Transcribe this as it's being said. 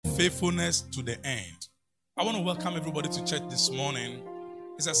faithfulness to the end. I want to welcome everybody to church this morning.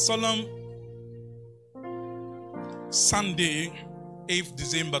 It's a solemn Sunday, 8th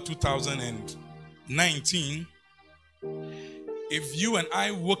December 2019. If you and I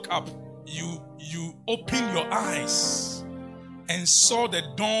woke up, you opened your eyes and saw the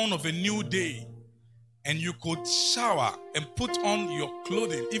dawn of a new day, and you could shower and put on your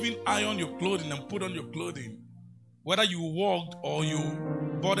clothing, even iron your clothing and put on your clothing. Whether you walked or you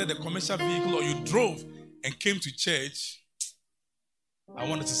boarded a commercial vehicle or you drove and came to church, I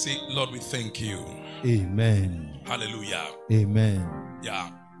wanted to say, Lord, we thank you. Amen. Hallelujah. Amen.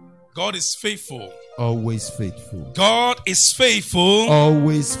 Yeah. God is faithful. Always faithful. God is faithful.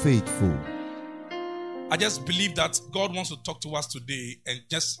 Always faithful. I just believe that God wants to talk to us today, and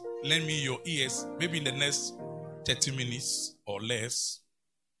just lend me your ears, maybe in the next 30 minutes or less.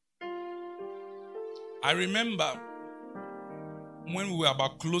 I remember when we were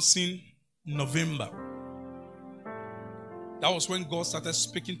about closing November. That was when God started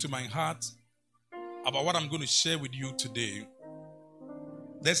speaking to my heart about what I'm going to share with you today.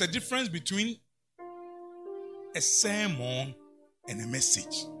 There's a difference between a sermon and a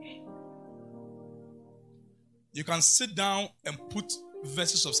message. You can sit down and put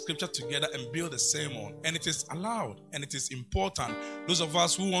verses of scripture together and build a sermon, and it is allowed and it is important. Those of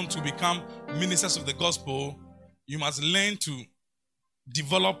us who want to become ministers of the gospel, you must learn to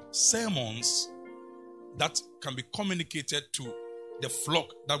develop sermons that can be communicated to the flock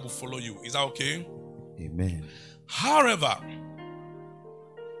that will follow you. Is that okay? Amen. However,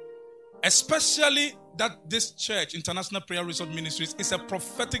 especially that this church, International Prayer Resort Ministries, is a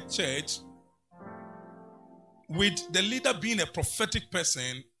prophetic church, with the leader being a prophetic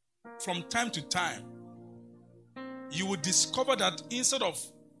person, from time to time, you will discover that instead of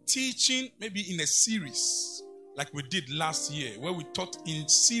teaching maybe in a series, like we did last year, where we taught in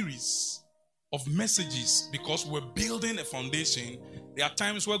series of messages because we're building a foundation, there are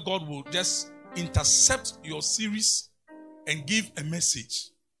times where God will just intercept your series and give a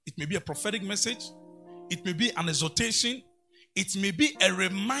message. It may be a prophetic message. It may be an exhortation. It may be a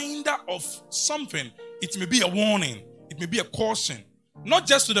reminder of something. It may be a warning. It may be a caution. Not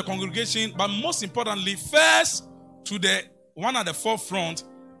just to the congregation, but most importantly, first to the one at the forefront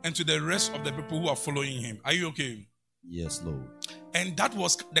and to the rest of the people who are following him. Are you okay? Yes, Lord. And that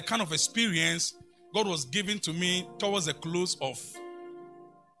was the kind of experience God was giving to me towards the close of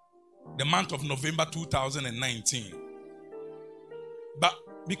the month of November 2019. But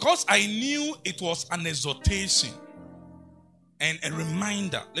because I knew it was an exhortation and a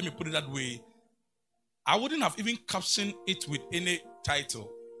reminder, let me put it that way, I wouldn't have even captioned it with any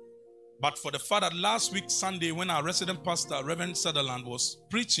title. But for the fact that last week, Sunday, when our resident pastor, Reverend Sutherland, was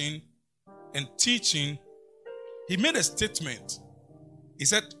preaching and teaching, he made a statement. He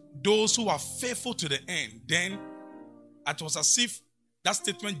said, those who are faithful to the end. Then it was as if that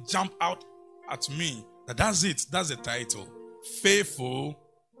statement jumped out at me. That's it. That's the title. Faithful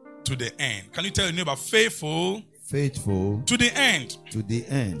to the end. Can you tell your neighbor, faithful? Faithful to the end. To the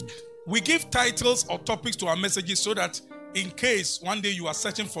end. We give titles or topics to our messages so that in case one day you are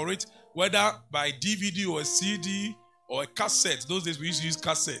searching for it, whether by DVD or a CD or a cassette, those days we used to use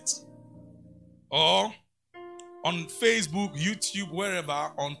cassettes, or on Facebook, YouTube, wherever,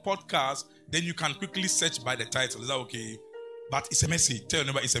 on podcasts, then you can quickly search by the title. Is that okay? But it's a message. Tell your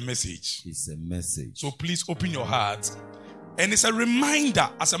neighbor it's a message. It's a message. So please open your heart. And it's a reminder.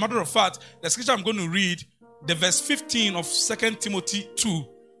 As a matter of fact, the scripture I'm going to read, the verse 15 of 2 Timothy 2,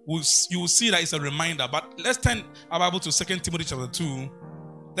 you will see that it's a reminder. But let's turn our Bible to 2 Timothy chapter 2.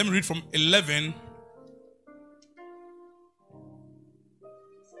 Let me read from 11.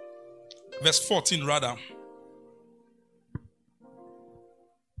 Verse 14 rather.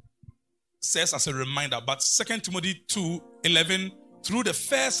 Says as a reminder. But 2 Timothy 2, 11 through the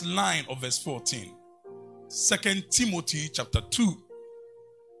first line of verse 14. 2 Timothy chapter 2.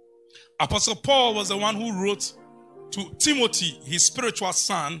 Apostle Paul was the one who wrote to Timothy, his spiritual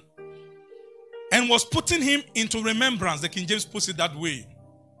son, and was putting him into remembrance. The King James puts it that way.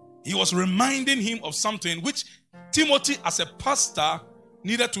 He was reminding him of something which Timothy, as a pastor,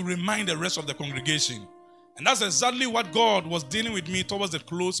 needed to remind the rest of the congregation. And that's exactly what God was dealing with me towards the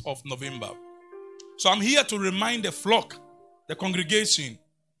close of November. So I'm here to remind the flock, the congregation,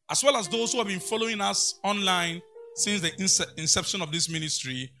 as well as those who have been following us online since the inception of this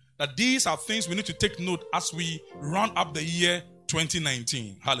ministry, that these are things we need to take note as we round up the year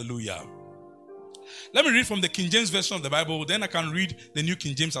 2019. Hallelujah. Let me read from the King James version of the Bible, then I can read the New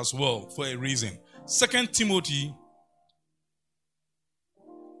King James as well for a reason. 2 Timothy.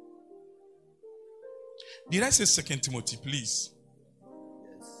 Did I say 2 Timothy, please?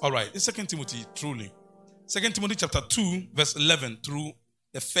 Yes. All right. It's 2 Timothy, truly. 2 Timothy chapter 2, verse 11 through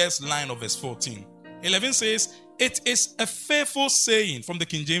the first line of verse 14. 11 says, it is a faithful saying from the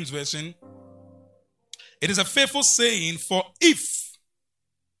King James Version. It is a faithful saying, for if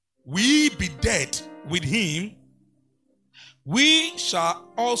we be dead with him, we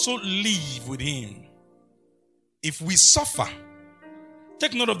shall also live with him. If we suffer,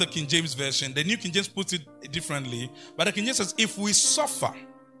 take note of the King James Version. The New King James puts it differently. But the King James says, if we suffer,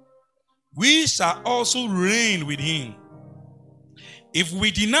 we shall also reign with him. If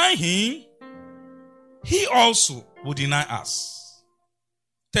we deny him, he also will deny us.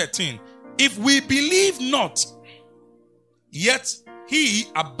 13. If we believe not, yet he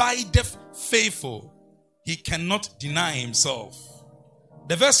abideth faithful. He cannot deny himself.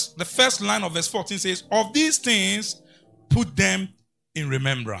 The first line of verse 14 says, of these things, put them in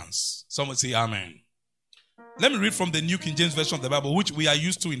remembrance. Someone say amen. Let me read from the New King James Version of the Bible, which we are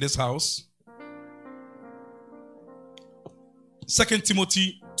used to in this house. 2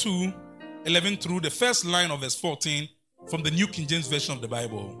 Timothy 2, 11 through the first line of verse 14 from the New King James Version of the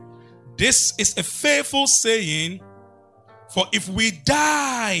Bible. This is a faithful saying, for if we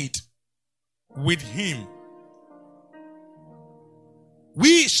died with him,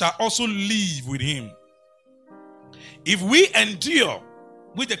 we shall also live with him. If we endure,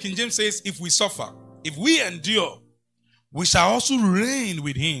 which the King James says, if we suffer, if we endure, we shall also reign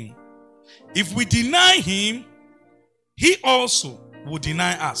with him. If we deny him, he also will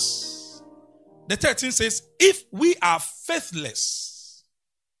deny us. The 13 says, if we are faithless,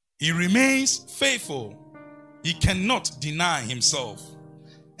 he remains faithful. He cannot deny himself.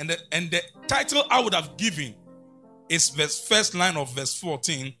 And the title I would have given is first line of verse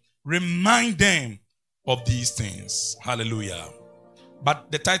 14. Remind them of these things. Hallelujah.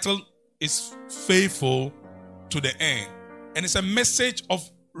 But the title is faithful to the end. And it's a message of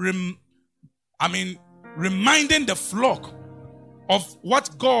reminding the flock of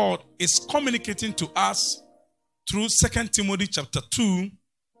what God is communicating to us through 2 Timothy chapter 2,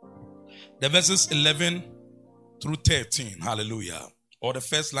 the verses 11 through 13. Hallelujah. Or the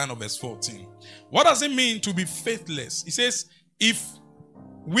first line of verse 14. What does it mean to be faithless? He says, if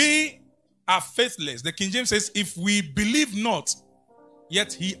we are faithless, the King James says, if we believe not,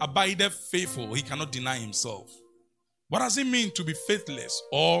 yet he abideth faithful, he cannot deny himself. What does it mean to be faithless?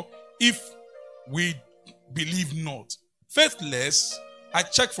 Or if we believe not? Faithless, I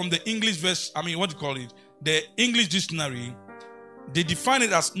checked from the English verse, the English dictionary, they define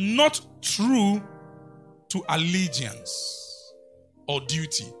it as not true to allegiance or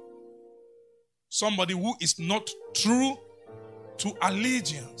duty. Somebody who is not true to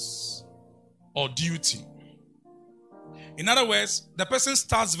allegiance or duty. In other words, the person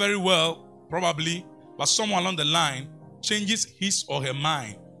starts very well, probably, but somewhere along the line changes his or her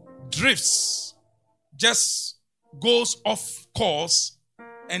mind, drifts, just goes off course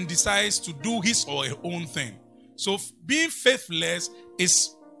and decides to do his or her own thing. So being faithless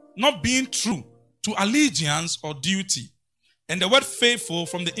is not being true to allegiance or duty. And the word faithful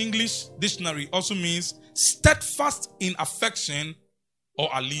from the English dictionary also means steadfast in affection or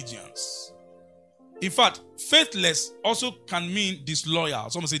allegiance. In fact, faithless also can mean disloyal.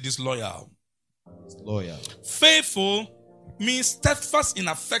 Someone say disloyal. Disloyal. Faithful means steadfast in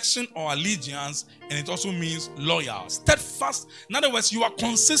affection or allegiance, and it also means loyal. Steadfast, in other words, you are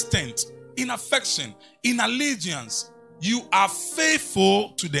consistent in affection, in allegiance. You are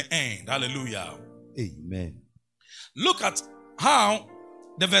faithful to the end. Hallelujah. Amen. Look at how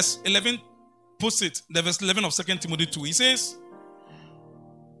the verse 11 puts it. The verse 11 of 2 Timothy 2. He says,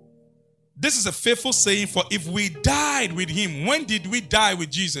 this is a faithful saying, for if we died with him, when did we die with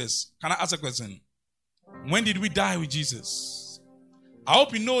Jesus? Can I ask a question? When did we die with Jesus? I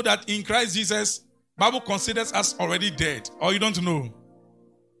hope you know that in Christ Jesus, Bible considers us already dead. Or you don't know?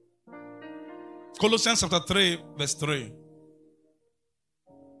 Colossians chapter 3, verse 3.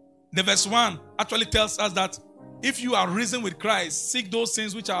 The verse 1 actually tells us that if you are risen with Christ, seek those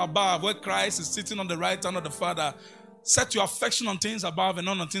things which are above, where Christ is sitting on the right hand of the Father. Set your affection on things above and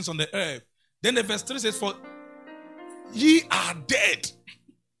not on things on the earth. Then the verse 3 says, for ye are dead.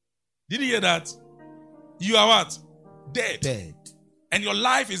 Did you hear that? You are what? Dead. Dead. And your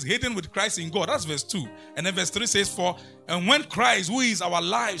life is hidden with Christ in God. That's verse 2. And then verse 3 says, for, and when Christ, who is our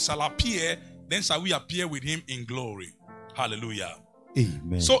life, shall appear, then shall we appear with him in glory. Hallelujah.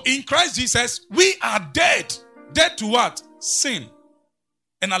 Amen. So in Christ Jesus, we are dead. Dead to what? Sin.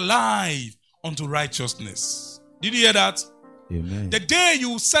 And alive unto righteousness. Did you hear that? Amen. The day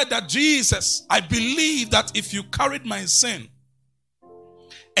you said that, Jesus, I believe that if you carried my sin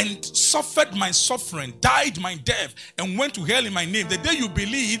and suffered my suffering, died my death, and went to hell in my name, the day you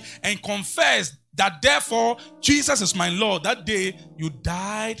believe and confess that therefore Jesus is my Lord, that day you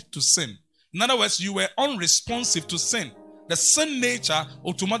died to sin. In other words, you were unresponsive to sin. The sin nature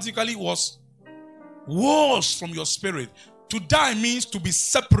automatically was from your spirit. To die means to be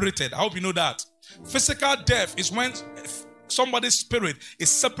separated. I hope you know that. Physical death is when somebody's spirit is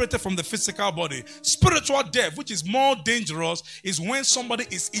separated from the physical body. Spiritual death, which is more dangerous, is when somebody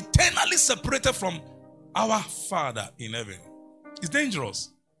is eternally separated from our Father in heaven. It's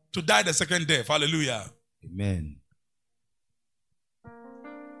dangerous to die the second death. Hallelujah. Amen.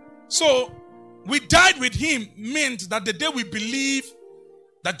 So, we died with him meant that the day we believe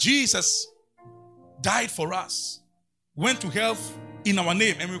that Jesus died for us, went to hell in our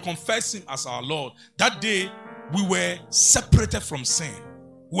name, and we confess him as our Lord, that day we were separated from sin.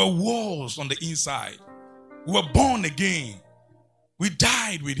 We were walls on the inside. We were born again. We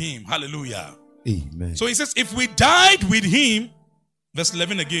died with him. Hallelujah. Amen. So he says, if we died with him, verse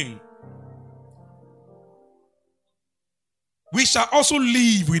 11 again, we shall also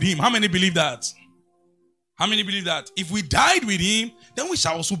live with him. How many believe that? How many believe that? If we died with him, then we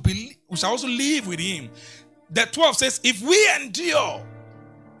shall also live with him. The 12 says, if we endure,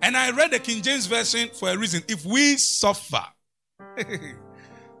 and I read the King James Version for a reason, if we suffer.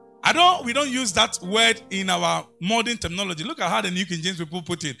 We don't use that word in our modern terminology. Look at how the New King James people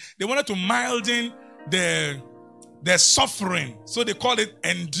put it. They wanted to milden their suffering, so they call it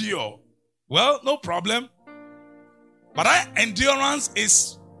endure. Well, no problem. But endurance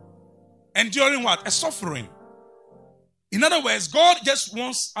is enduring what? A suffering. In other words, God just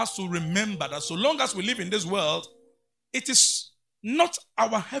wants us to remember that so long as we live in this world, it is not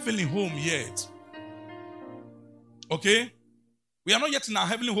our heavenly home yet. Okay? We are not yet in our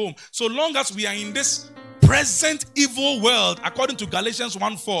heavenly home. So long as we are in this present evil world, according to Galatians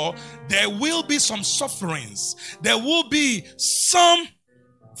 1:4, there will be some sufferings. There will be some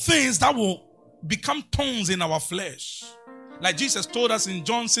things that will become thorns in our flesh. Like Jesus told us in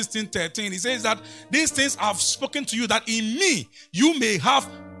John 16:13, he says that these things I have spoken to you, that in me you may have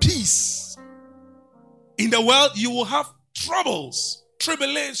peace. In the world you will have troubles,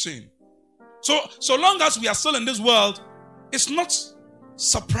 tribulation. So long as we are still in this world, it's not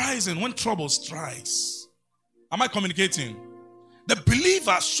surprising when trouble strikes. Am I communicating? The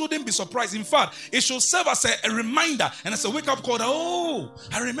believer shouldn't be surprised. In fact, it should serve as a reminder and as a wake-up call that, oh,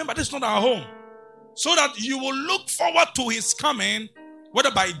 I remember this is not our home. So that you will look forward to his coming,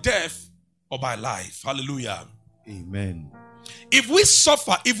 whether by death or by life. Hallelujah. Amen. If we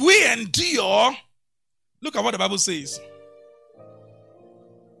suffer, if we endure, look at what the Bible says.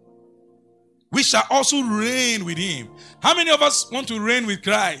 We shall also reign with him. How many of us want to reign with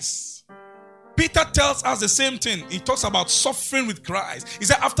Christ? Peter tells us the same thing. He talks about suffering with Christ. He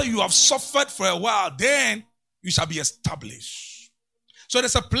said, after you have suffered for a while, then you shall be established. So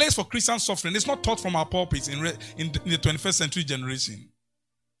there's a place for Christian suffering. It's not taught from our pulpits in the 21st century generation.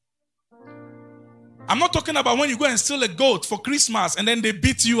 I'm not talking about when you go and steal a goat for Christmas and then they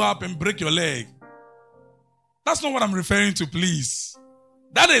beat you up and break your leg. That's not what I'm referring to, please.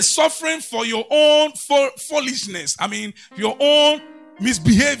 That is suffering for your own foolishness. I mean, your own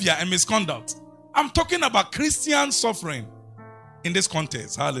misbehavior and misconduct. I'm talking about Christian suffering in this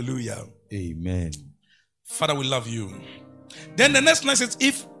context. Hallelujah. Amen. Father, we love you. Then the next line says,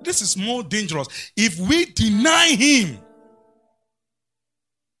 if this is more dangerous, if we deny him.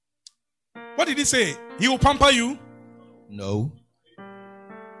 What did he say? He will pamper you? No.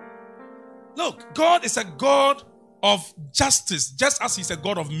 Look, God is a God of justice, just as he's a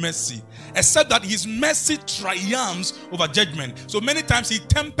God of mercy, except that his mercy triumphs over judgment. So many times he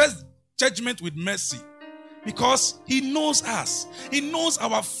tempers judgment with mercy because he knows us. He knows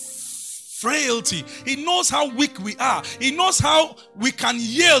our frailty. He knows how weak we are. He knows how we can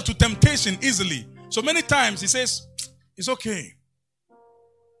yield to temptation easily. So many times he says, it's okay.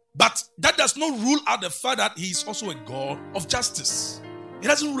 But that does not rule out the fact that he is also a God of justice. It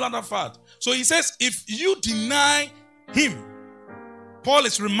doesn't rule out that fact. So he says, if you deny him, Paul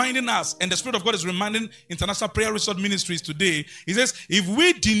is reminding us, and the Spirit of God is reminding International Prayer Resort Ministries today. He says, if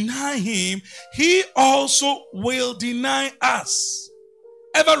we deny him, he also will deny us.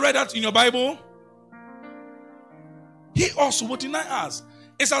 Ever read that in your Bible? He also will deny us.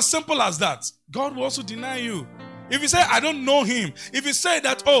 It's as simple as that. God will also deny you. If you say, I don't know him, if you say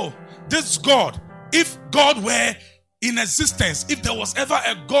that, oh, this God, if God were in existence, if there was ever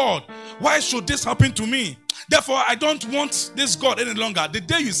a God, why should this happen to me? Therefore, I don't want this God any longer. The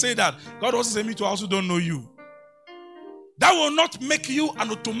day you say that, God also say, me too, I also don't know you. That will not make you an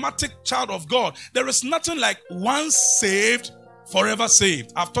automatic child of God. There is nothing like once saved, forever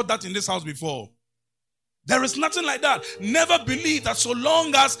saved. I've taught that in this house before. There is nothing like that. Never believe that so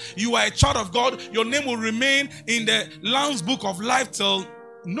long as you are a child of God, your name will remain in the Lamb's Book of Life till.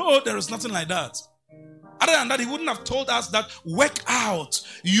 No, there is nothing like that. Other than that, he wouldn't have told us that work out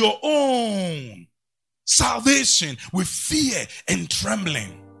your own salvation with fear and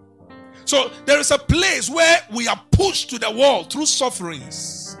trembling. So there is a place where we are pushed to the wall through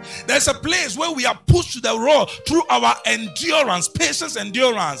sufferings. There's a place where we are pushed to the wall through our endurance, patience,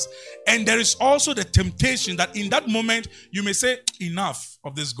 endurance. And there is also the temptation that in that moment you may say, enough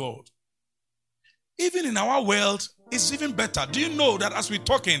of this God. Even in our world, it's even better. Do you know that as we're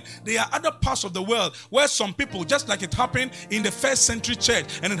talking, there are other parts of the world where some people, just like it happened in the first century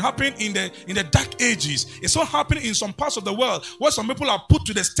church and it happened in the dark ages, it's all happening in some parts of the world where some people are put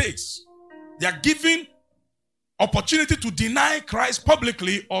to the stakes. They are given opportunity to deny Christ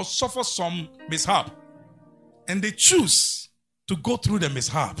publicly or suffer some mishap. And they choose to go through the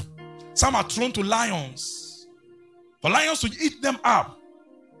mishap. Some are thrown to lions, for lions to eat them up.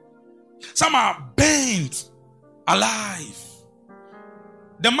 Some are burned alive.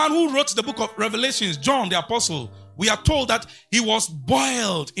 The man who wrote the book of Revelations, John the Apostle, we are told that he was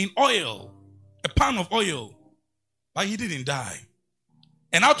boiled in oil, a pan of oil, but he didn't die.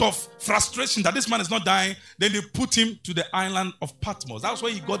 And out of frustration that this man is not dying, then they put him to the island of Patmos. That's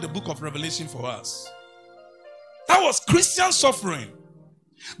why he got the book of Revelation for us. That was Christian suffering.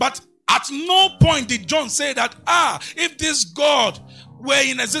 But at no point did John say that, if this God were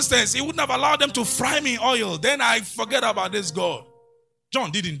in existence, he wouldn't have allowed them to fry me in oil. Then I forget about this God.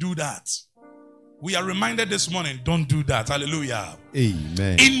 John didn't do that. We are reminded this morning, don't do that. Hallelujah.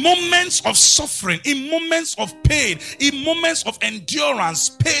 Amen. In moments of suffering, in moments of pain, in moments of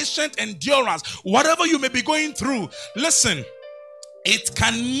endurance, patient endurance, whatever you may be going through, listen, it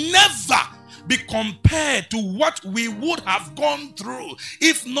can never be compared to what we would have gone through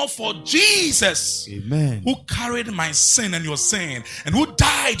if not for Jesus. Amen. Who carried my sin and your sin, and who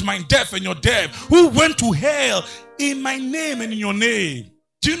died my death and your death, who went to hell in my name and in your name.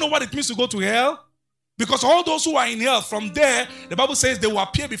 Do you know what it means to go to hell? Because all those who are in hell, from there, the Bible says they will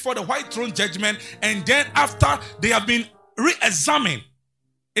appear before the white throne judgment, and then after they have been re-examined,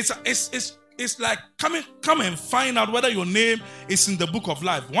 it's like come and find out whether your name is in the book of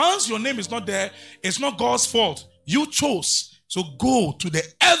life. Once your name is not there, it's not God's fault. You chose. So go to the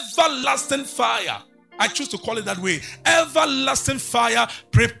everlasting fire. I choose to call it that way. Everlasting fire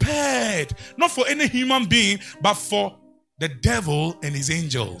prepared, not for any human being, but for the devil and his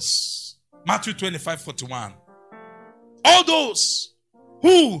angels. Matthew 25:41. All those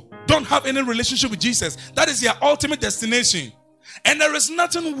who don't have any relationship with Jesus, that is their ultimate destination. And there is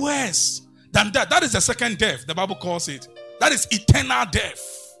nothing worse than that. That is the second death, the Bible calls it. That is eternal death.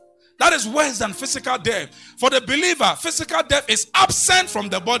 That is worse than physical death. For the believer, physical death is absent from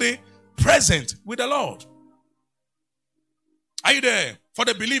the body, present with the Lord. Are you there? For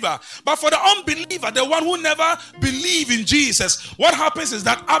the believer. But for the unbeliever, the one who never believed in Jesus, what happens is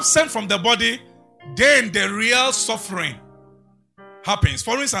that absent from the body, then the real suffering happens.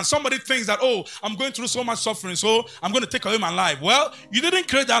 For instance, somebody thinks that, I'm going through so much suffering, so I'm going to take away my life. Well, you didn't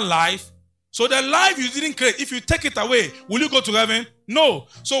create that life. So the life you didn't create, if you take it away, will you go to heaven? No.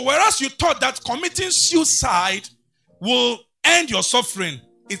 So whereas you thought that committing suicide will end your suffering,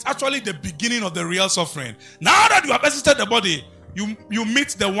 it's actually the beginning of the real suffering. Now that you have exited the body, you meet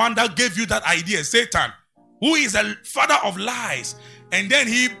the one that gave you that idea, Satan, who is the father of lies. And then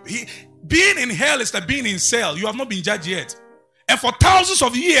he being in hell is like being in cell. You have not been judged yet. And for thousands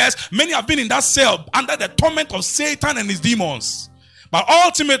of years, many have been in that cell under the torment of Satan and his demons. But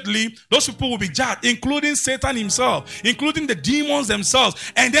ultimately, those people will be judged, including Satan himself, including the demons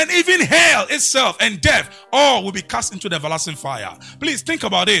themselves, and then even hell itself and death, all will be cast into the everlasting fire. Please think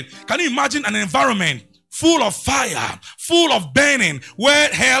about it. Can you imagine an environment full of fire, full of burning, where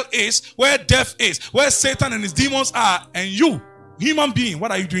hell is, where death is, where Satan and his demons are, and you, human being,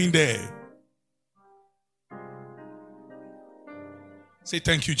 what are you doing there? Say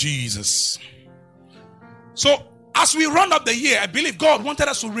thank you, Jesus. So, as we round up the year, I believe God wanted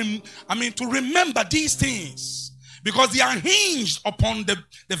us to remember these things, because they are hinged upon the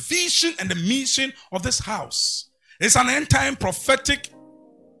vision and the mission of this house. It's an end-time prophetic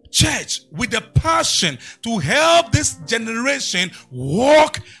church with the passion to help this generation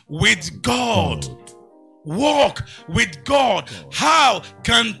walk with God. Walk with God. How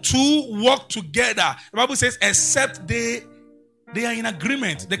can two walk together? The Bible says, except they are in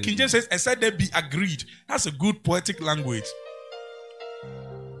agreement. The King James says, except they be agreed. That's a good poetic language.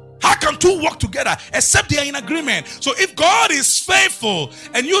 How can two walk together except they are in agreement? So if God is faithful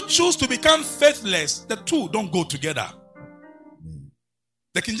and you choose to become faithless, the two don't go together.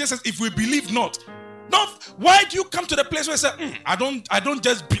 The King James says, if we believe not. Why do you come to the place where you say, I don't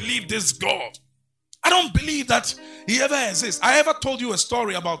just believe this God. I don't believe that he ever exists. I ever told you a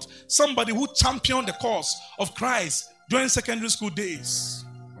story about somebody who championed the cause of Christ during secondary school days.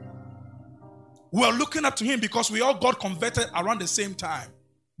 We are looking up to him because we all got converted around the same time.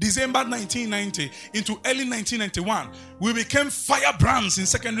 December 1990 into early 1991. We became firebrands in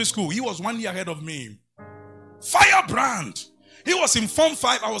secondary school. He was 1 year ahead of me. Firebrand. He was in Form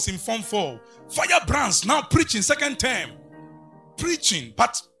 5, I was in Form 4. Firebrands, now preaching, second term. Preaching.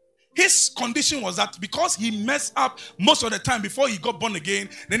 But his condition was that because he messed up most of the time before he got born again,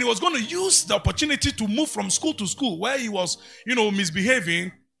 then he was going to use the opportunity to move from school to school where he was,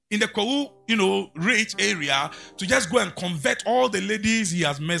 misbehaving in the Kwahu, rich area to just go and convert all the ladies he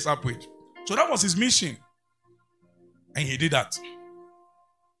has messed up with. So that was his mission. And he did that.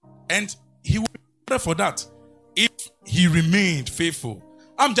 And he would be better for that if he remained faithful.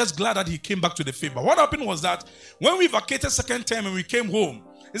 I'm just glad that he came back to the faith. But what happened was that when we vacated second term and we came home,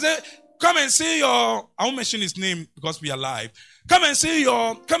 he said, come and see your, I won't mention his name because we are live. Come and see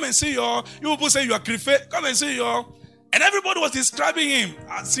your, you people say you are Krife, come and see your, and everybody was describing him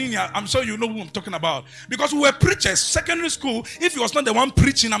as senior. I'm sure you know who I'm talking about. Because we were preachers, secondary school. If he was not the one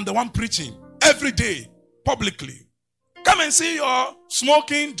preaching, I'm the one preaching. Every day, publicly. Come and see your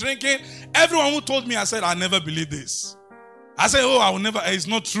smoking, drinking. Everyone who told me, I said, I never believe this. I said, I will never, it's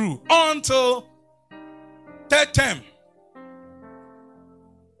not true. Until third term.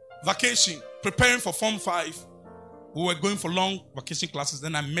 Vacation, preparing for Form 5. We were going for long vacation classes.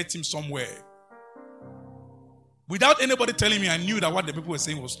 Then I met him somewhere. Without anybody telling me, I knew that what the people were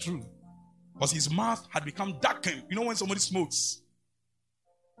saying was true. Because his mouth had become darkened. You know when somebody smokes?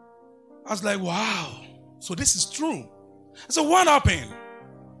 I was like, wow. So this is true. I said, what happened?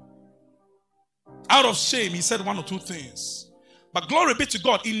 Out of shame, he said one or two things. But glory be to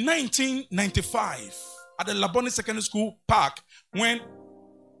God, in 1995, at the Labone Secondary School Park, when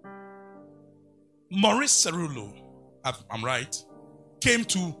Maurice Cerullo, I'm right, came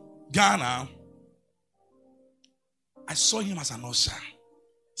to Ghana, I saw him as an usher,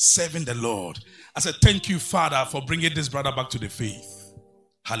 serving the Lord. I said, thank you, Father, for bringing this brother back to the faith.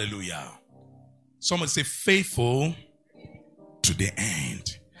 Hallelujah. Someone say, faithful to the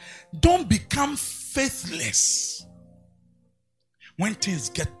end. Don't become faithless when things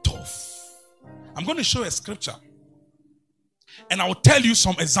get tough. I'm going to show a scripture. And I will tell you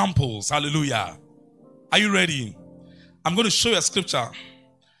some examples. Hallelujah. Are you ready? I'm going to show you a scripture.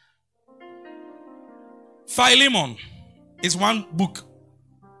 Philemon is one book.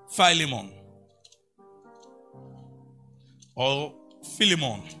 Philemon. Or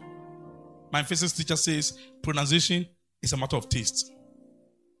Philemon. My physics teacher says pronunciation is a matter of taste.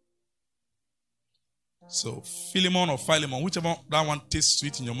 So Philemon or Philemon, whichever that one tastes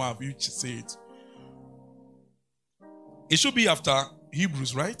sweet in your mouth, you say it. It should be after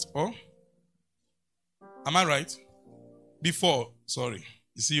Hebrews, right? Or am I right? Before, sorry.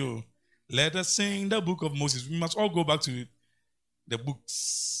 You see, let us sing the book of Moses. We must all go back to the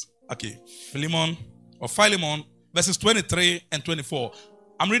books. Okay, Philemon or Philemon, verses 23 and 24.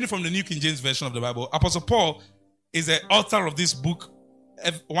 I'm reading from the New King James Version of the Bible. Apostle Paul is the author of this book,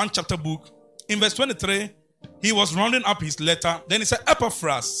 one chapter book. In verse 23, he was rounding up his letter. Then he said,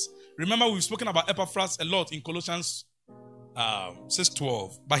 Epaphras. Remember, we've spoken about Epaphras a lot in Colossians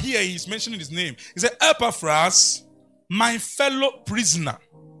 6:12. But here he's mentioning his name. He said, Epaphras, my fellow prisoner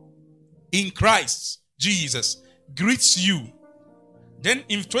in Christ Jesus, greets you. Then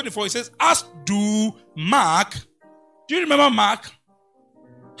in 24, he says, as do Mark. Do you remember Mark?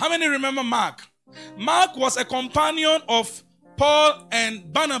 How many remember Mark? Mark was a companion of Paul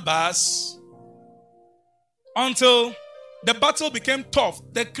and Barnabas until the battle became tough.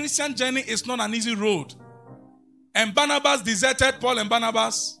 The Christian journey is not an easy road. And Barnabas deserted Paul and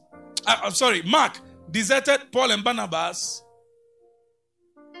Barnabas. Mark deserted Paul and Barnabas.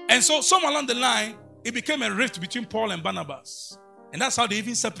 And so somewhere along the line, it became a rift between Paul and Barnabas. And that's how they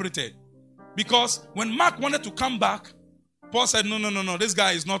even separated. Because when Mark wanted to come back, Paul said, no, this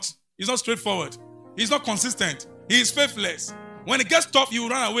guy is not straightforward. He's not consistent. He is faithless. When it gets tough, he will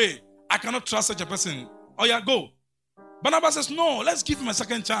run away. I cannot trust such a person. Oh yeah, go. Barnabas says, no, let's give him a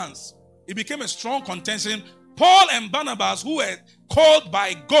second chance. It became a strong contention. Paul and Barnabas, who were called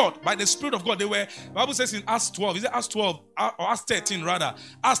by God, by the Spirit of God, the Bible says in Acts 12, is it Acts 12 or Acts 13 rather?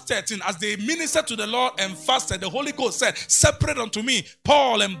 Acts 13, as they ministered to the Lord and fasted, the Holy Ghost said, separate unto me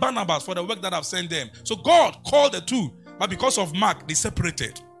Paul and Barnabas for the work that I've sent them. So God called the two, but because of Mark, they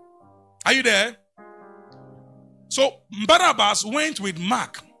separated. Are you there? So Barnabas went with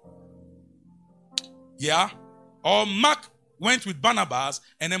Mark. Yeah? Or Mark went with Barnabas,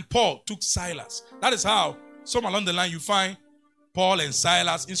 and then Paul took Silas. That is how, somewhere along the line, you find Paul and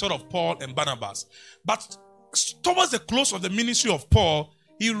Silas instead of Paul and Barnabas. But towards the close of the ministry of Paul,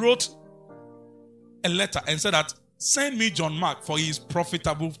 he wrote a letter and said that, send me John Mark, for he is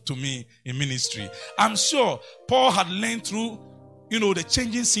profitable to me in ministry. I'm sure Paul had learned through, the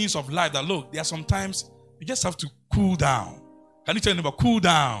changing scenes of life that, look, there are sometimes you just have to cool down. Can you tell anybody, cool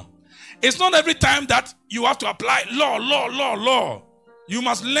down? It's not every time that you have to apply law. You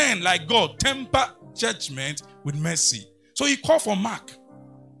must learn, like God, temper judgment with mercy. So he called for Mark.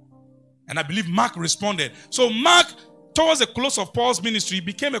 And I believe Mark responded. So Mark, towards the close of Paul's ministry,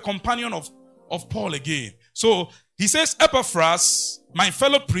 became a companion of Paul again. So he says, Epaphras, my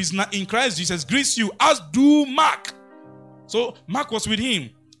fellow prisoner in Christ Jesus, greets you, as do Mark. So Mark was with him.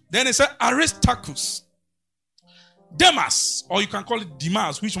 Then he said, Aristarchus, Demas, or you can call it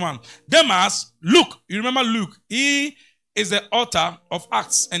Demas. Which one? Demas, Luke. You remember Luke? He is the author of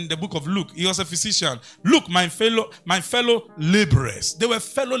Acts and the book of Luke. He was a physician. Luke, my fellow laborers. They were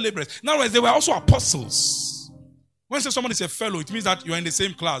fellow laborers. In other words, they were also apostles. When somebody says fellow, it means that you are in the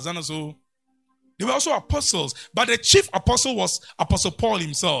same class. And so they were also apostles. But the chief apostle was Apostle Paul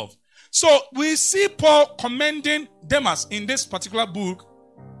himself. So we see Paul commending Demas in this particular book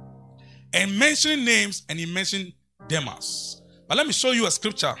and mentioning names, and he mentioned Demas. But let me show you a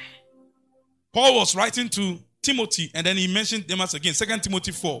scripture. Paul was writing to Timothy, and then he mentioned Demas again. 2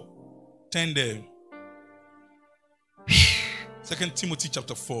 Timothy 4:10 there. 2 Timothy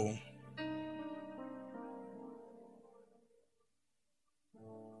chapter 4.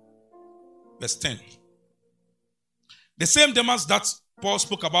 Verse 10. The same Demas that Paul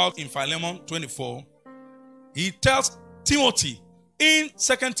spoke about in Philemon 24, he tells Timothy in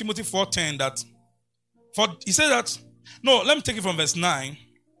 2 Timothy 4:10 that, he said that, no, let me take it from verse 9.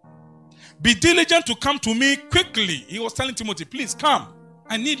 Be diligent to come to me quickly. He was telling Timothy, please come.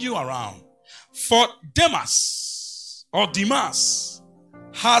 I need you around. For Demas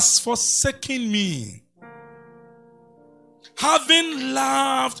has forsaken me, having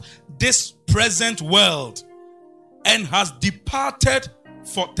loved this present world, and has departed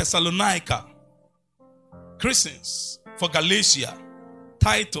for Thessalonica, Crescens for Galatia,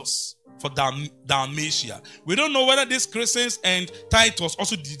 Titus for Dalmatia. We don't know whether this Crescens and Titus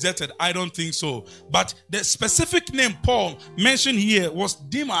also deserted. I don't think so. But the specific name Paul mentioned here was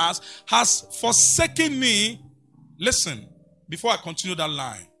Demas has forsaken me. Listen, before I continue that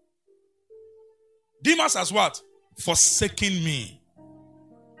line. Demas has what? Forsaken me.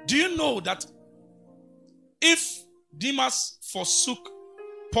 Do you know that if Demas forsook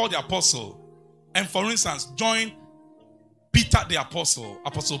Paul the apostle, and for instance joined Peter the apostle,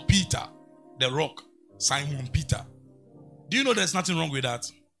 Apostle Peter, the rock, Simon Peter, do you know there's nothing wrong with that?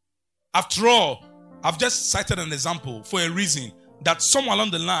 After all, I've just cited an example for a reason, that somewhere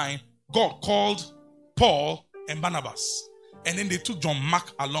along the line, God called Paul and Barnabas, and then they took John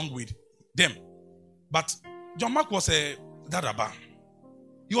Mark along with them. But John Mark was a dadaba.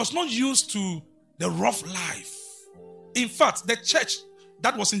 He was not used to the rough life. In fact, the church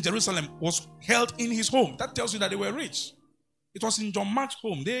that was in Jerusalem was held in his home. That tells you that they were rich. It was in John Mark's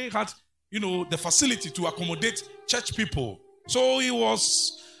home. They had, the facility to accommodate church people. So he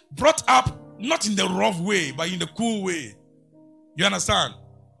was brought up not in the rough way, but in the cool way. You understand?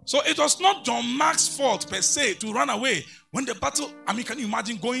 So it was not John Mark's fault per se to run away. When the battle, can you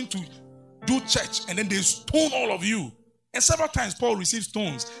imagine going to do church and then they stone all of you? And several times Paul received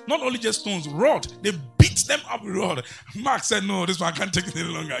stones. Not only just stones, rod. They beat them up with rod. Mark said, no, this one can't take it any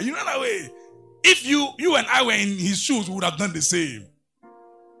longer. You ran away. If you and I were in his shoes, we would have done the same.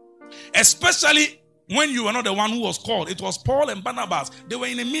 Especially when you were not the one who was called. It was Paul and Barnabas. They were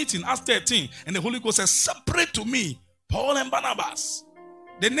in a meeting, Acts 13. And the Holy Ghost said, separate to me Paul and Barnabas.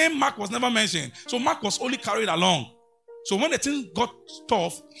 The name Mark was never mentioned. So Mark was only carried along. So when the thing got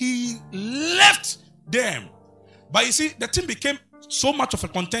tough, he left them. But you see, the thing became so much of a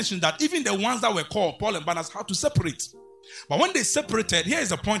contention that even the ones that were called, Paul and Barnabas, had to separate. But when they separated, here is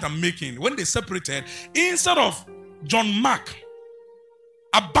the point I'm making. When they separated, instead of John Mark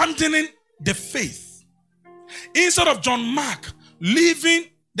abandoning the faith, instead of John Mark leaving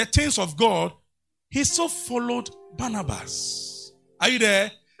the things of God, he still followed Barnabas. Are you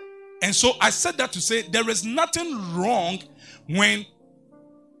there? And so I said that to say there is nothing wrong when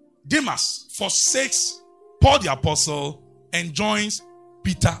Demas forsakes Paul the apostle and joins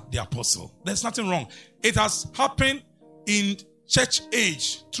Peter the apostle. There's nothing wrong. It has happened in church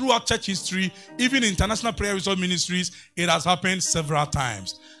age, throughout church history, even International Prayer Resort Ministries, it has happened several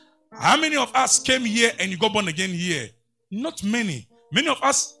times. How many of us came here and you got born again here? Not many. Many of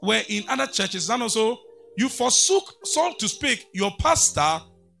us were in other churches and also You forsook, so to speak, your pastor,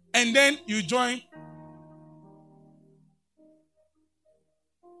 and then you join.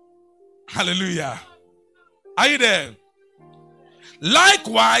 Hallelujah. Are you there?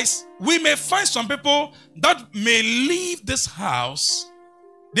 Likewise, we may find some people that may leave this house,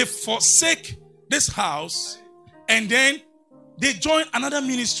 they forsake this house, and then they join another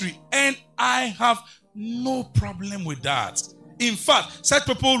ministry. And I have no problem with that. In fact, such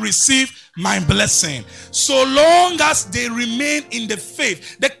people receive my blessing so long as they remain in the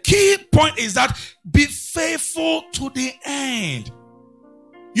faith. The key point is that be faithful to the end.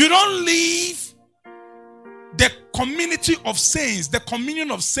 You don't leave the community of saints, the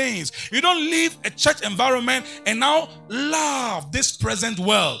communion of saints. You don't leave a church environment and now love this present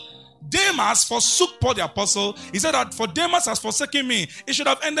world. Demas forsook Paul the apostle. He said that for Demas has forsaken me, it should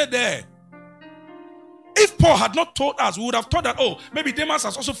have ended there. If Paul had not told us, we would have thought that, oh, maybe Demas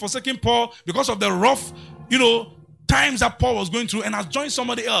has also forsaken Paul because of the rough, times that Paul was going through and has joined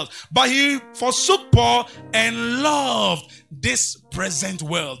somebody else. But he forsook Paul and loved this present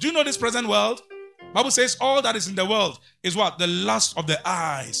world. Do you know this present world? Bible says all that is in the world is what? The lust of the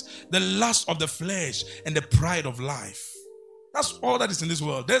eyes, the lust of the flesh, and the pride of life. That's all that is in this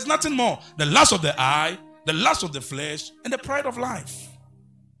world. There's nothing more. The lust of the eye, the lust of the flesh, and the pride of life.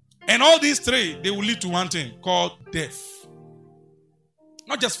 And all these three, they will lead to one thing called death.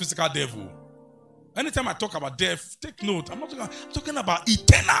 Not just physical death. Anytime I talk about death, take note. I'm talking about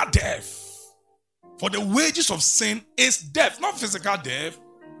eternal death. For the wages of sin is death. Not physical death,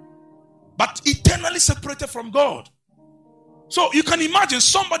 but eternally separated from God. So you can imagine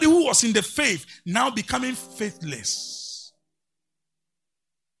somebody who was in the faith now becoming faithless.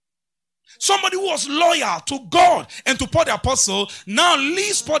 Somebody who was loyal to God and to Paul the apostle now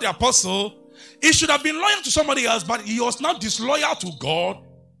leaves Paul the apostle. He should have been loyal to somebody else, but he was now disloyal to God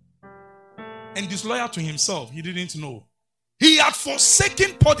and disloyal to himself. He didn't know. He had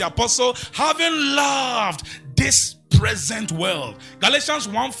forsaken Paul the apostle, having loved this present world. Galatians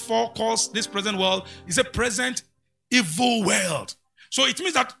 1:4 calls this present world, it's a present evil world. So it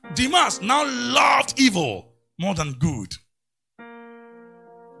means that Demas now loved evil more than good.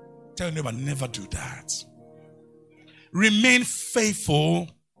 Tell your neighbor, never do that. Remain faithful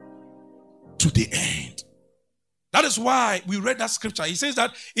to the end. That is why we read that scripture. He says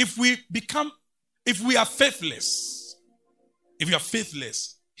that if we are faithless,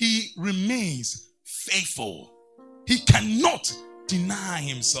 he remains faithful. He cannot deny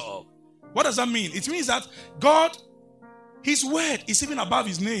himself. What does that mean? It means that God, his word is even above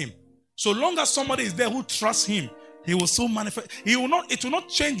his name. So long as somebody is there who trusts him, he will so manifest. It will not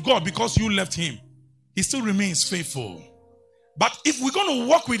change God because you left him. He still remains faithful. But if we're going to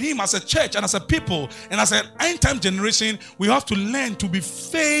walk with him as a church and as a people and as an end time generation, we have to learn to be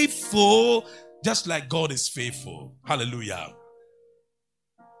faithful just like God is faithful. Hallelujah.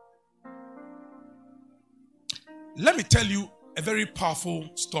 Let me tell you a very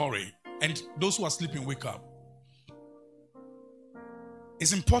powerful story. And those who are sleeping, wake up.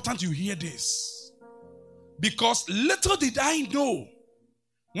 It's important you hear this. Because little did I know,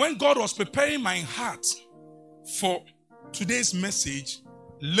 when God was preparing my heart for today's message,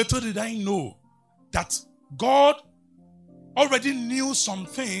 little did I know that God already knew some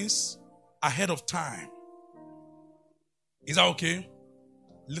things ahead of time. Is that okay?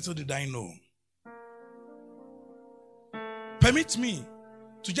 Little did I know. Permit me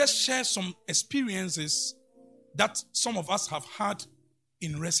to just share some experiences that some of us have had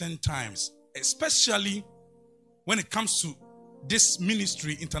in recent times, especially when it comes to this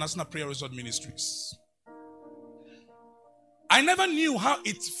ministry, International Prayer Resort Ministries. I never knew how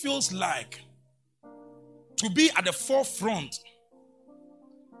it feels like to be at the forefront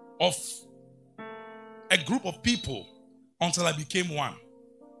of a group of people until I became one.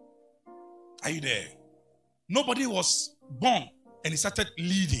 Are you there? Nobody was born and he started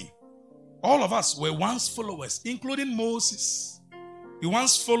leading. All of us were once followers, including Moses. He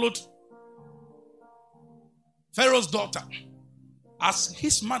once followed Pharaoh's daughter as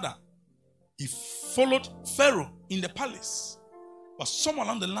his mother. He followed Pharaoh in the palace. But somewhere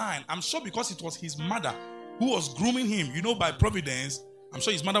along the line, I'm sure because it was his mother who was grooming him, by providence, I'm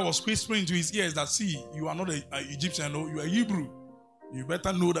sure his mother was whispering into his ears that, see, you are not an Egyptian, no, you are Hebrew. You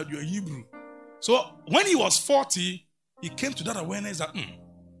better know that you are Hebrew. So when he was 40, he came to that awareness that,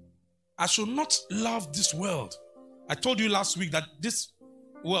 I should not love this world. I told you last week that this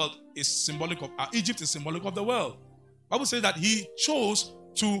world is symbolic of, Egypt is symbolic of the world. The Bible says that he chose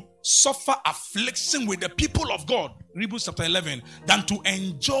to suffer affliction with the people of God, Hebrews chapter 11, than to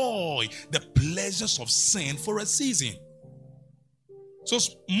enjoy the pleasures of sin for a season. So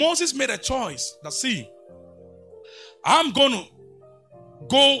Moses made a choice that, see, I'm going to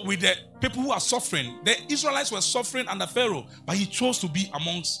go with the people who are suffering. The Israelites were suffering under Pharaoh, but he chose to be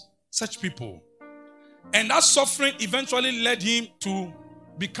amongst such people. And that suffering eventually led him to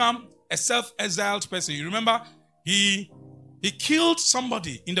become a self-exiled person. You remember, he killed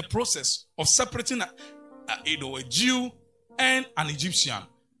somebody in the process of separating a Jew and an Egyptian.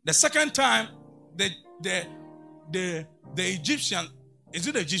 The second time, the Egyptian, is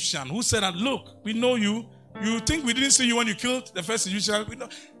it the Egyptian who said that, look, we know you. You think we didn't see you when you killed the first Egyptian?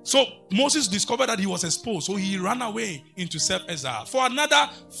 So Moses discovered that he was exposed. So he ran away into self-exile for another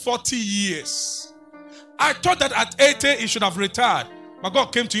 40 years. I thought that at 80 he should have retired. But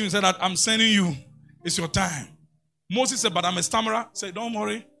God came to him and said that I'm sending you. It's your time. Moses said, but I'm a stammerer. He said, don't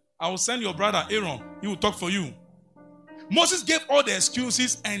worry. I will send your brother Aaron. He will talk for you. Moses gave all the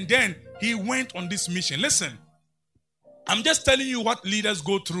excuses and then he went on this mission. Listen, I'm just telling you what leaders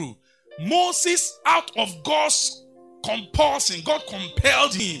go through. Moses, out of God's compulsion, God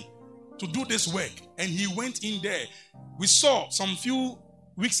compelled him to do this work. And he went in there. We saw some few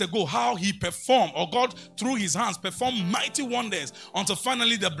weeks ago how he performed, or God through his hands performed mighty wonders until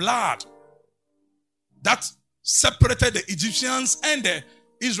finally the blood that separated the Egyptians and the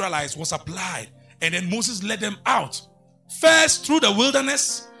Israelites was applied. And then Moses led them out. First through the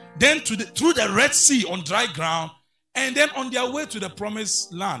wilderness, then through the Red Sea on dry ground, and then on their way to the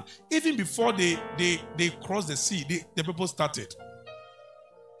promised land. Even before they crossed the sea, the people started.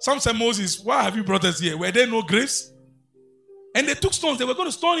 Some said, Moses, why have you brought us here? Were there no graves? And they took stones. They were going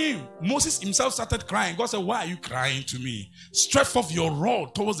to stone him. Moses himself started crying. God said, why are you crying to me? Stretch forth your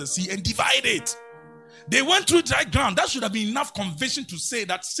rod towards the sea and divide it. They went through dry ground. That should have been enough conviction to say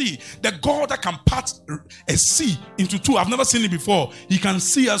that, see, the God that can part a sea into two, I've never seen it before. He can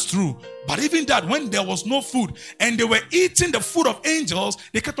see us through. But even that, when there was no food and they were eating the food of angels,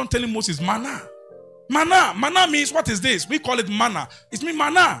 they kept on telling Moses, manna. Manna. Manna means, what is this? We call it manna. It means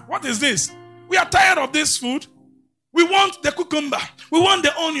manna. What is this? We are tired of this food. We want the cucumber. We want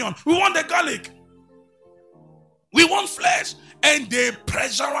the onion. We want the garlic. We want flesh. And they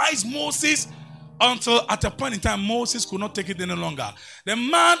pressurized Moses until at a point in time, Moses could not take it any longer. The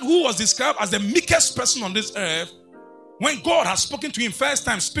man who was described as the meekest person on this earth, when God had spoken to him first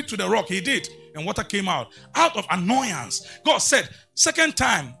time, speak to the rock, he did. And water came out of annoyance. God said,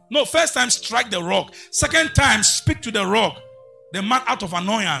 first time strike the rock. Second time speak to the rock. The man out of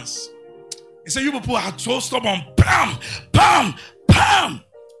annoyance. He said, you people are so stubborn. Bam, bam, bam.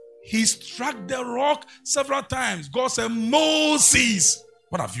 He struck the rock several times. God said, Moses,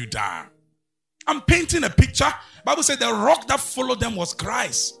 what have you done? I'm painting a picture. Bible said the rock that followed them was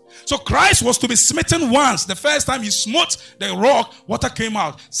Christ. So Christ was to be smitten once. The first time he smote the rock, water came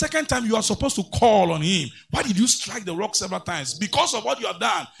out. Second time you are supposed to call on him. Why did you strike the rock several times? Because of what you have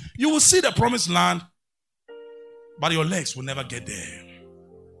done. You will see the promised land, but your legs will never get there.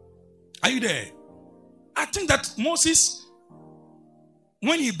 Are you there? I think that Moses,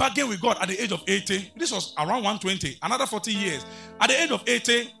 when he bargained with God at the age of 80, this was around 120, another 40 years. At the age of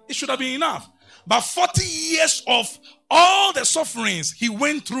 80, it should have been enough. But 40 years of all the sufferings he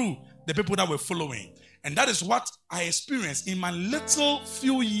went through, the people that were following. And that is what I experienced in my little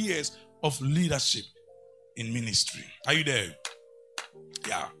few years of leadership in ministry. Are you there?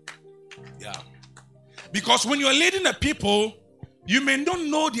 Yeah. Because when you are leading the people, you may not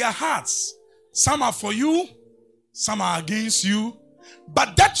know their hearts. Some are for you, some are against you.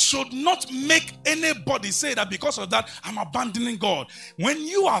 But that should not make anybody say that because of that, I'm abandoning God. When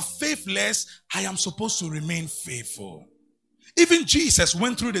you are faithless, I am supposed to remain faithful. Even Jesus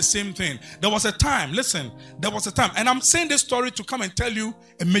went through the same thing. There was a time, and I'm saying this story to come and tell you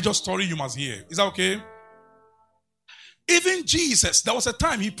a major story you must hear. Is that okay? Even Jesus, there was a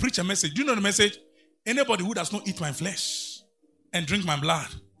time he preached a message. Do you know the message? Anybody who does not eat my flesh and drink my blood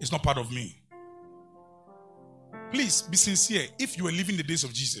is not part of me. Please be sincere. If you were living the days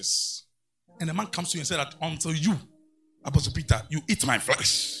of Jesus and a man comes to you and says that until you, Apostle Peter, you eat my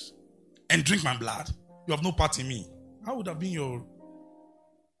flesh and drink my blood, you have no part in me. How would have been your...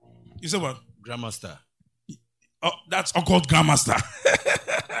 You said what? Grandmaster. Oh, that's called Grandmaster.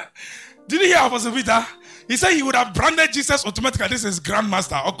 Did you hear Apostle Peter? He said he would have branded Jesus automatically. This is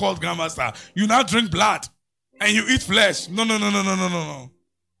Grandmaster, or called Grandmaster. You now drink blood and you eat flesh. No.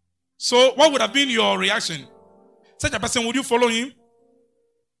 So what would have been your reaction? Such a person, would you follow him?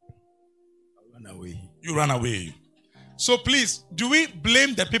 Run away. You run away. So please, do we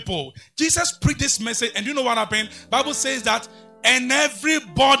blame the people? Jesus preached this message, and you know what happened? Bible says that, and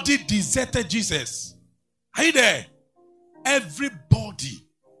everybody deserted Jesus. Are you there? Everybody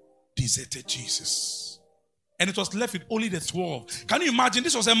deserted Jesus. and it was left with only the 12. Can you imagine?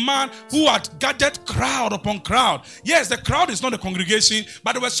 This was a man who had gathered crowd upon crowd. Yes, the crowd is not a congregation,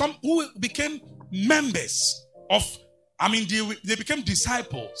 but there were some who became members of, they became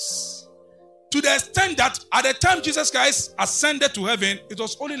disciples. To the extent that at the time Jesus Christ ascended to heaven, it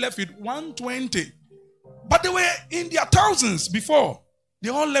was only left with 120. But they were in their thousands before. They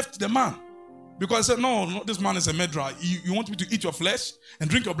all left the man. Because they said, no, this man is a murderer. You want me to eat your flesh and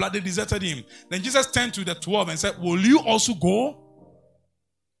drink your blood? They deserted him. Then Jesus turned to the 12 and said, will you also go?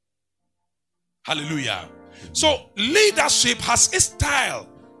 Hallelujah. So leadership has its style.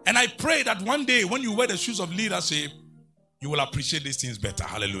 And I pray that one day when you wear the shoes of leadership, you will appreciate these things better.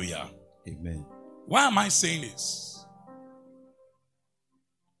 Hallelujah. Amen. Why am I saying this?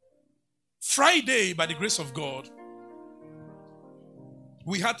 Friday, by the grace of God,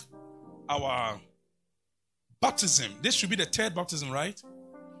 we had our baptism. This should be the third baptism, right?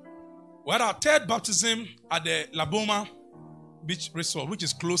 We had our third baptism at the Laboma Beach Resort, which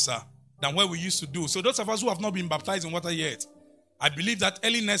is closer than where we used to do. So those of us who have not been baptized in water yet, I believe that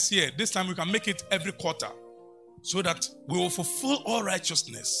early next year, this time we can make it every quarter so that we will fulfill all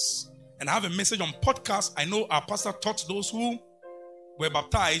righteousness. And I have a message on podcast. I know our pastor taught those who were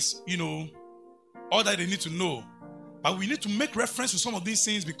baptized, all that they need to know. But we need to make reference to some of these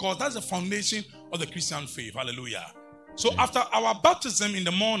things because that's the foundation of the Christian faith. Hallelujah. So after our baptism in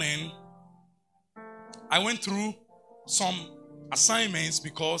the morning, I went through some assignments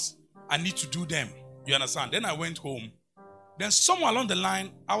because I need to do them. You understand? Then I went home. Then somewhere along the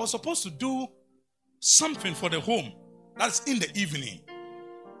line, I was supposed to do something for the home. That's in the evening.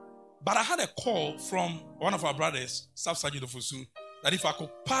 But I had a call from one of our brothers, Staff Sergeant Ofosu, that if I could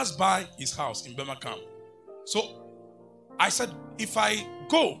pass by his house in Birmingham. So I said, if I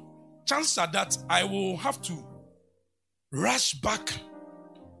go, chances are that I will have to rush back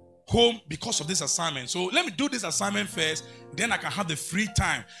home because of this assignment. So let me do this assignment first, then I can have the free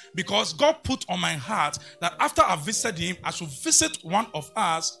time. Because God put on my heart that after I visited him, I should visit one of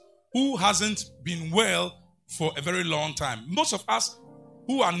us who hasn't been well for a very long time. Most of us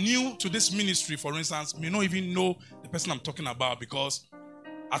who are new to this ministry, for instance, may not even know the person I'm talking about because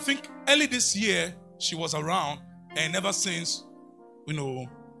I think early this year she was around and ever since,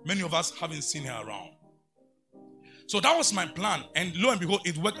 many of us haven't seen her around. So that was my plan. And lo and behold,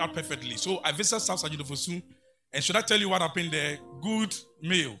 it worked out perfectly. So I visited Staff Sergeant Ofosu. And should I tell you what happened there? Good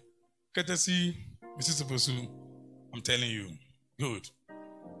meal. Courtesy, Mrs. Ofosu. I'm telling you. Good.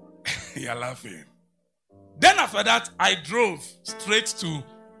 You're laughing. Then after that, I drove straight to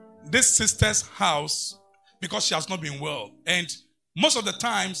this sister's house because she has not been well. And most of the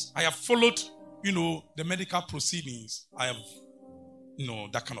times, I have followed, the medical proceedings. I have,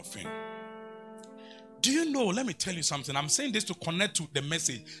 that kind of thing. Do you know, let me tell you something. I'm saying this to connect to the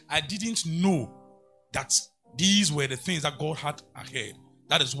message. I didn't know that these were the things that God had ahead.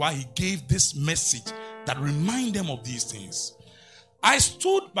 That is why he gave this message that remind them of these things. I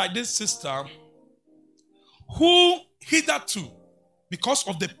stood by this sister who hitherto, because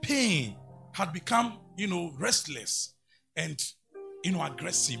of the pain, had become, restless and,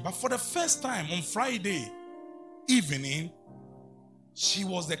 aggressive. But for the first time on Friday evening, she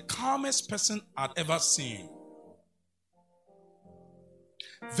was the calmest person I'd ever seen.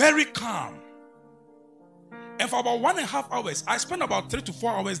 Very calm. And for about 1.5 hours, I spent about 3 to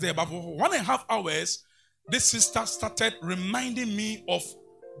 4 hours there, but for 1.5 hours, this sister started reminding me of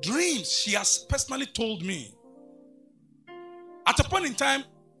dreams she has personally told me. At a point in time,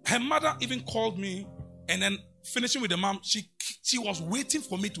 her mother even called me, and then finishing with the mom, she was waiting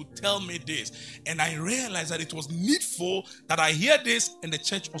for me to tell me this. And I realized that it was needful that I hear this and the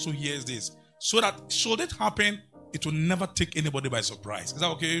church also hears this. So that should it happen, it will never take anybody by surprise. Is that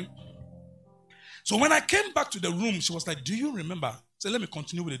okay? So when I came back to the room, she was like, do you remember? So let me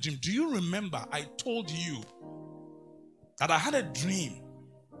continue with the dream. Do you remember I told you that I had a dream?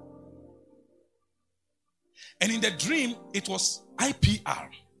 And in the dream, it was IPR.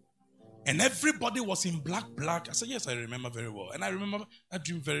 And everybody was in black. I said, yes, I remember very well. And I remember that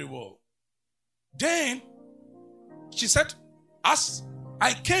dream very well. Then, she said, as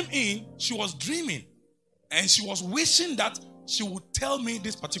I came in, she was dreaming. And she was wishing that she would tell me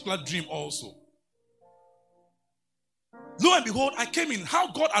this particular dream also. Lo and behold, I came in.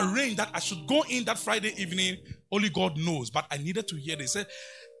 How God arranged that I should go in that Friday evening, only God knows. But I needed to hear this. He said,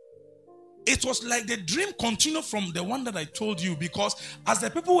 it was like the dream continued from the one that I told you, because as the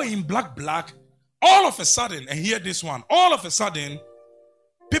people were in black, all of a sudden, and hear this one, all of a sudden,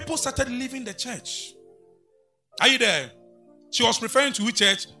 people started leaving the church. Are you there? She was referring to which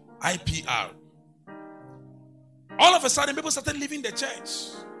church? IPR. All of a sudden, people started leaving the church.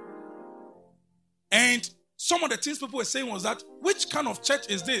 And some of the things people were saying was that, which kind of church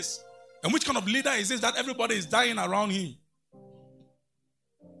is this? And which kind of leader is this that everybody is dying around him?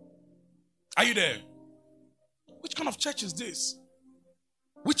 Are you there? Which kind of church is this?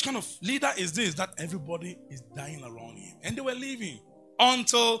 Which kind of leader is this that everybody is dying around him? And they were leaving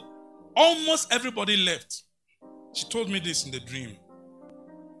until almost everybody left. She told me this in the dream.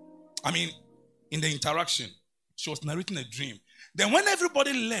 I mean, in the interaction. She was narrating a dream. Then when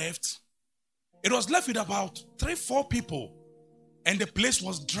everybody left, it was left with about 3-4 people. And the place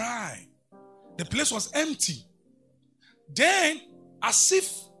was dry. The place was empty. Then, as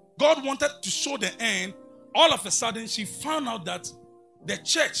if God wanted to show the end, all of a sudden she found out that the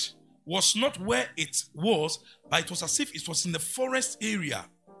church was not where it was, but it was as if it was in the forest area.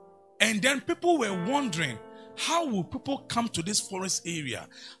 And then people were wondering, how will people come to this forest area?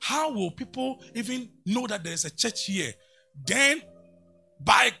 How will people even know that there is a church here? Then,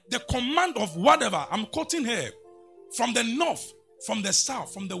 by the command of whatever, I'm quoting her, from the north, from the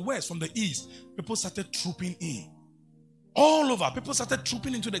south, from the west, from the east, people started trooping in. All over, people started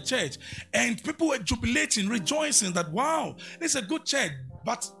trooping into the church. And people were jubilating, rejoicing that, wow, this is a good church.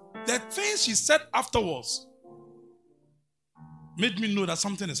 But the things she said afterwards made me know that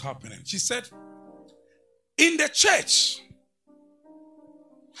something is happening. She said, in the church,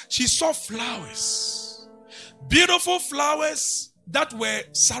 she saw flowers, beautiful flowers that were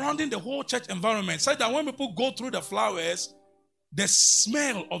surrounding the whole church environment. Said that when people go through the flowers, the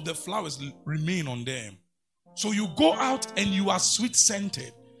smell of the flowers remain on them. So you go out and you are sweet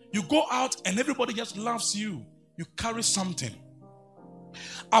scented. You go out and everybody just loves you. You carry something.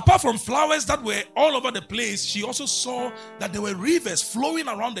 Apart from flowers that were all over the place, she also saw that there were rivers flowing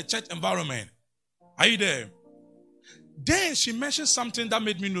around the church environment. Are you there? Then she mentioned something that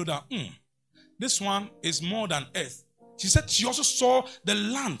made me know that this one is more than earth. She said she also saw the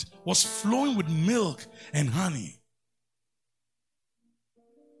land was flowing with milk and honey.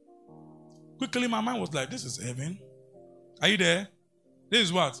 Quickly, my mind was like, this is heaven. Are you there? This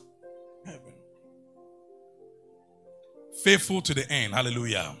is what? Heaven. Faithful to the end.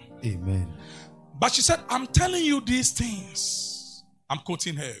 Hallelujah. Amen. But she said, I'm telling you these things. I'm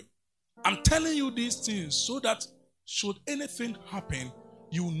quoting her. I'm telling you these things so that should anything happen,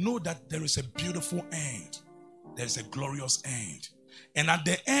 you know that there is a beautiful end. There is a glorious end. And at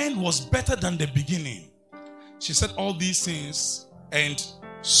the end was better than the beginning. She said all these things, and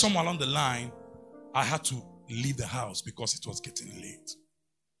somewhere along the line, I had to leave the house because it was getting late.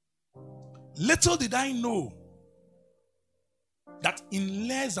 Little did I know that in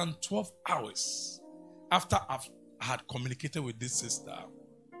less than 12 hours after I had communicated with this sister,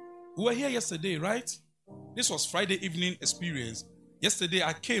 we were here yesterday, right? This was Friday evening experience. Yesterday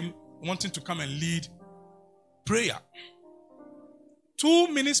I came wanting to come and lead prayer. 2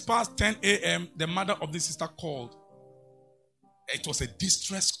 minutes past 10 a.m., the mother of this sister called. It was a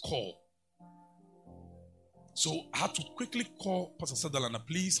distress call. So I had to quickly call Pastor Sutherland,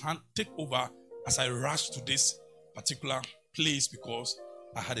 please take over as I rushed to this particular place because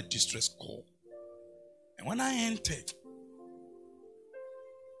I had a distress call. And when I entered,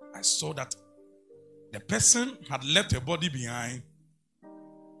 I saw that the person had left her body behind,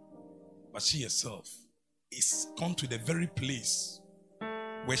 but she herself is gone to the very place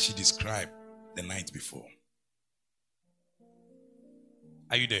where she described the night before.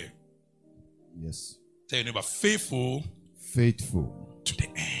 Are you there? Yes. Tell your neighbor, faithful. Faithful. To the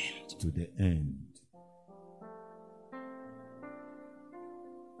end. To the end.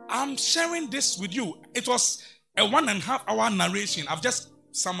 I'm sharing this with you. It was a 1.5 hour narration. I've just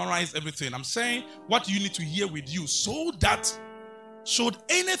summarized everything. I'm saying what you need to hear with you so that should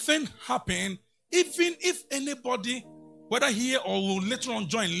anything happen, even if anybody, whether here or will later on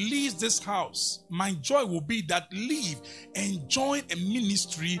join, leaves this house, my joy will be that leave and join a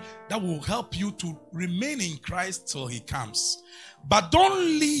ministry that will help you to remain in Christ till he comes. But don't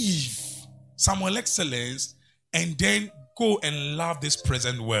leave Samuel Excellence and then go and love this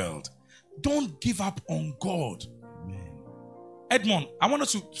present world. Don't give up on God. Amen. Edmond, I want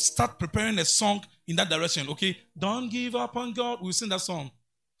us to start preparing a song in that direction, okay? Don't give up on God. We'll sing that song.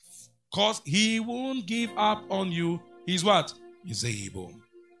 Because he won't give up on you. He's what? He's able.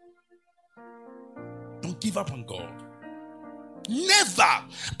 Don't give up on God. Never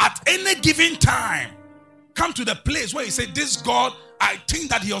at any given time come to the place where you say, this God, I think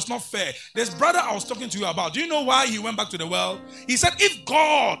that he was not fair. This brother I was talking to you about, do you know why he went back to the well? He said, if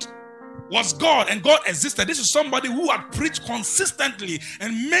God was God and God existed, this is somebody who had preached consistently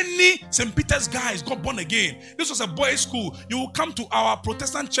and many St. Peter's guys got born again. This was a boys' school. You will come to our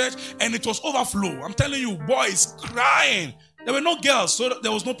Protestant church and it was overflow. I'm telling you, boys crying. There were no girls, so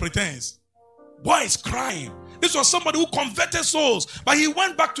there was no pretense. Boy is crying. This was somebody who converted souls. But he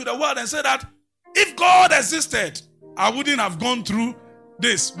went back to the world and said that if God existed, I wouldn't have gone through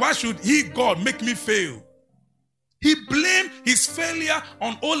this. Why should he, God, make me fail? He blamed his failure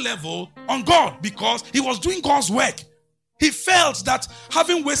on O level on God because he was doing God's work. He felt that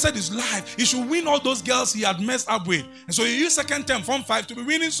having wasted his life, he should win all those girls he had messed up with. And so he used second term, Form 5, to be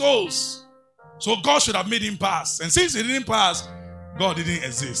winning souls. So God should have made him pass. And since he didn't pass, God didn't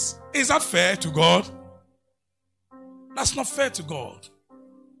exist. Is that fair to God? That's not fair to God.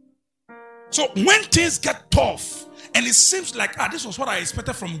 So when things get tough, and it seems like, this was what I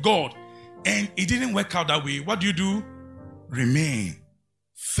expected from God, and it didn't work out that way, what do? Remain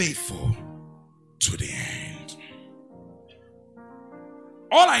faithful to the end.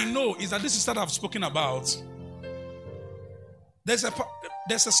 All I know is that this is that I've spoken about. There's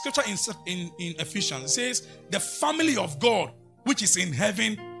a scripture in Ephesians. It says, the family of God, which is in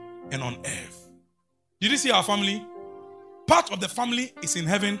heaven and on earth. Did you see our family? Part of the family is in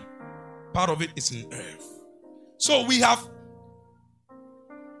heaven, part of it is in earth. So we have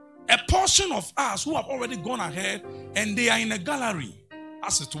a portion of us who have already gone ahead and they are in a gallery,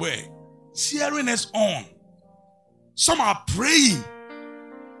 as it were, cheering us on. Some are praying,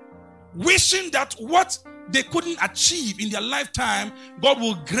 wishing that what they couldn't achieve in their lifetime, God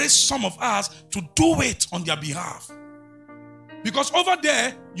will grace some of us to do it on their behalf. Because over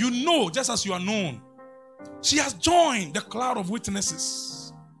there, you know, just as you are known, she has joined the cloud of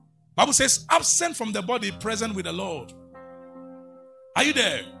witnesses. Bible says, absent from the body, present with the Lord. Are you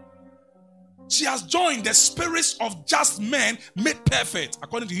there? She has joined the spirits of just men made perfect,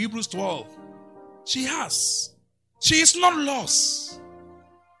 according to Hebrews 12. She has. She is not lost.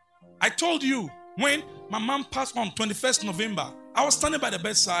 I told you, when my mom passed on 21st November, I was standing by the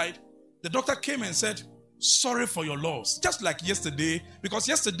bedside. The doctor came and said, sorry for your loss. Just like yesterday, because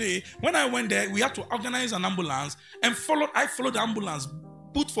yesterday, when I went there, we had to organize an ambulance and I followed the ambulance,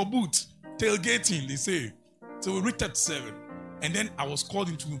 boot for boot, tailgating, they say. So we reached at 7. And then I was called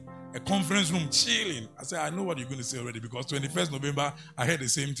into a conference room, chilling. I said, I know what you're going to say already, because 21st November, I heard the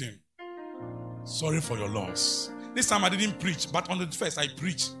same thing. Sorry for your loss. This time I didn't preach, but on the 1st, I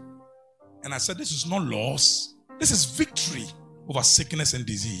preached. And I said, this is not loss. This is victory over sickness and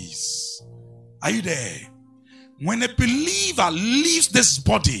disease. Are you there? When a believer leaves this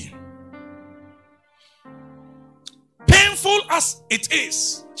body, painful as it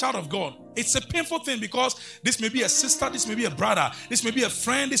is, child of God, it's a painful thing, because this may be a sister, this may be a brother, this may be a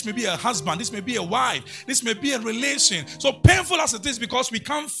friend, this may be a husband, this may be a wife, this may be a relation. So painful as it is, because we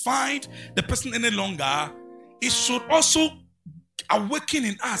can't find the person any longer, it should also awaken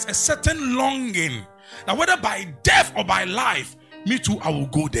in us a certain longing that whether by death or by life, me too, I will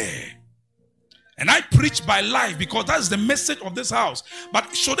go there. And I preach by life because that's the message of this house.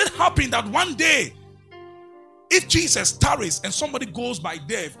 But should it happen that one day, if Jesus tarries and somebody goes by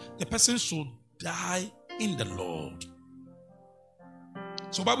death, the person should die in the Lord.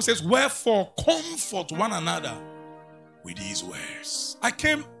 So the Bible says, wherefore comfort one another with these words. I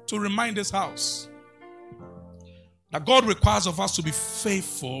came to remind this house that God requires of us to be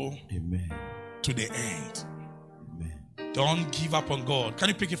faithful, amen, to the end. Amen. Don't give up on God. Can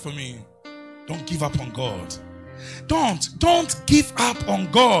you pick it for me? Don't give up on God. Don't give up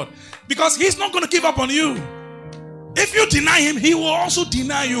on God, because He's not going to give up on you. If you deny Him, He will also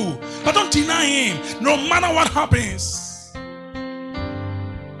deny you. But don't deny Him, no matter what happens.